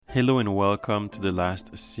Hello and welcome to the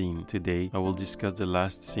last scene. Today I will discuss the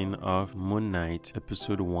last scene of Moon Knight,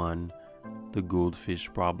 episode 1, the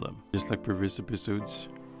Goldfish problem. Just like previous episodes,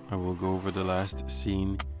 I will go over the last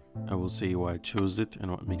scene. I will say why I chose it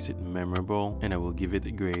and what makes it memorable, and I will give it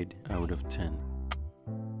a grade out of 10.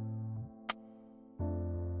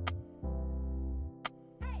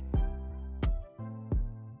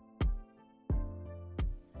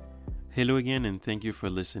 Hello again and thank you for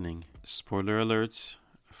listening. Spoiler alerts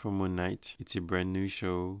for Moon Knight. It's a brand new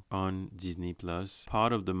show on Disney Plus,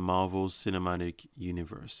 part of the Marvel Cinematic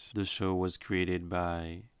Universe. The show was created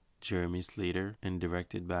by Jeremy Slater and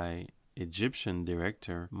directed by Egyptian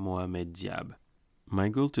director Mohamed Diab. My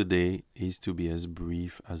goal today is to be as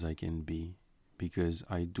brief as I can be because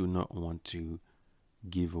I do not want to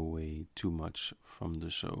give away too much from the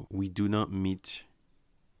show. We do not meet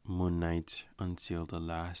Moon Knight until the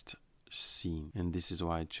last scene, and this is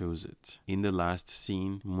why I chose it. In the last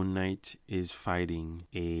scene, Moon Knight is fighting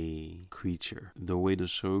a creature. The way the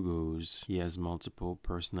show goes, he has multiple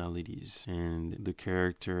personalities, and the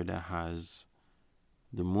character that has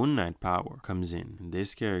the Moon Knight power comes in. And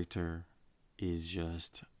this character is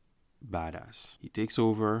just badass. He takes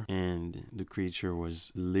over, and the creature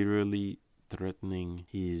was literally threatening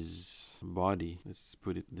his body. Let's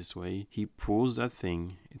put it this way. He pulls that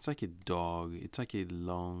thing. It's like a dog. It's like a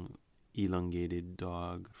long, elongated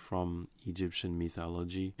dog from Egyptian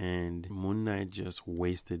mythology, and Moon Knight just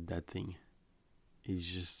wasted that thing. He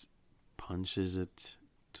just punches it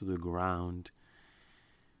to the ground.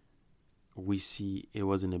 We see it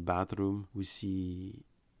was in a bathroom. We see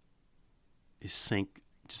a sink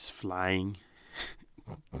just flying.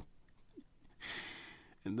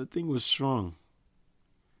 And the thing was strong.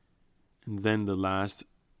 And then the last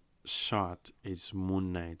shot is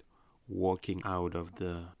Moon Knight walking out of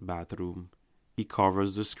the bathroom. He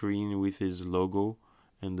covers the screen with his logo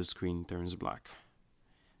and the screen turns black.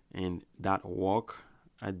 And that walk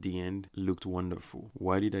at the end looked wonderful.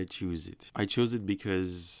 Why did I choose it? I chose it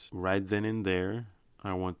because right then and there,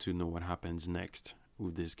 I want to know what happens next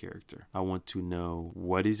with this character. I want to know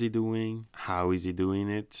what is he doing, how is he doing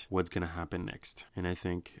it, what's gonna happen next. And I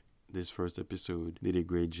think this first episode did a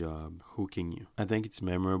great job hooking you. I think it's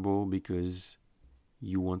memorable because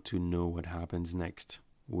you want to know what happens next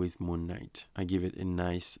with Moon Knight. I give it a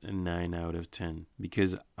nice 9 out of 10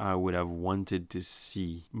 because I would have wanted to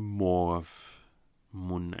see more of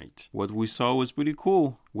Moon Knight. What we saw was pretty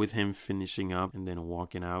cool with him finishing up and then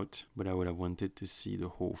walking out, but I would have wanted to see the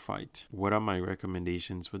whole fight. What are my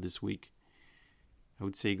recommendations for this week? I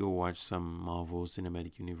would say go watch some Marvel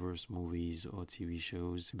Cinematic Universe movies or TV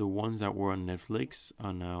shows. The ones that were on Netflix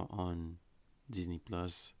are now on Disney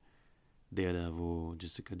Plus. Daredevil,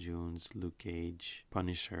 Jessica Jones, Luke Cage,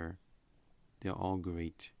 Punisher. They're all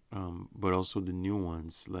great. But also the new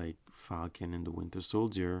ones like Falcon and the Winter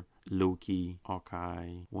Soldier, Loki,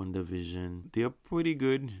 Hawkeye, WandaVision. They're pretty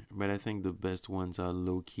good, but I think the best ones are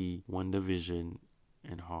Loki, WandaVision,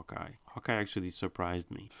 and Hawkeye. Hawkeye actually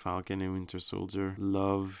surprised me. Falcon and Winter Soldier,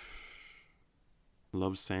 love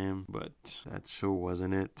Sam, but that show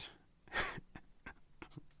wasn't it.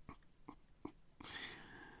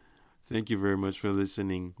 Thank you very much for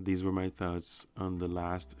listening. These were my thoughts on the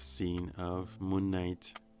last scene of Moon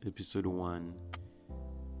Knight, episode 1,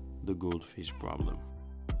 the Goldfish problem.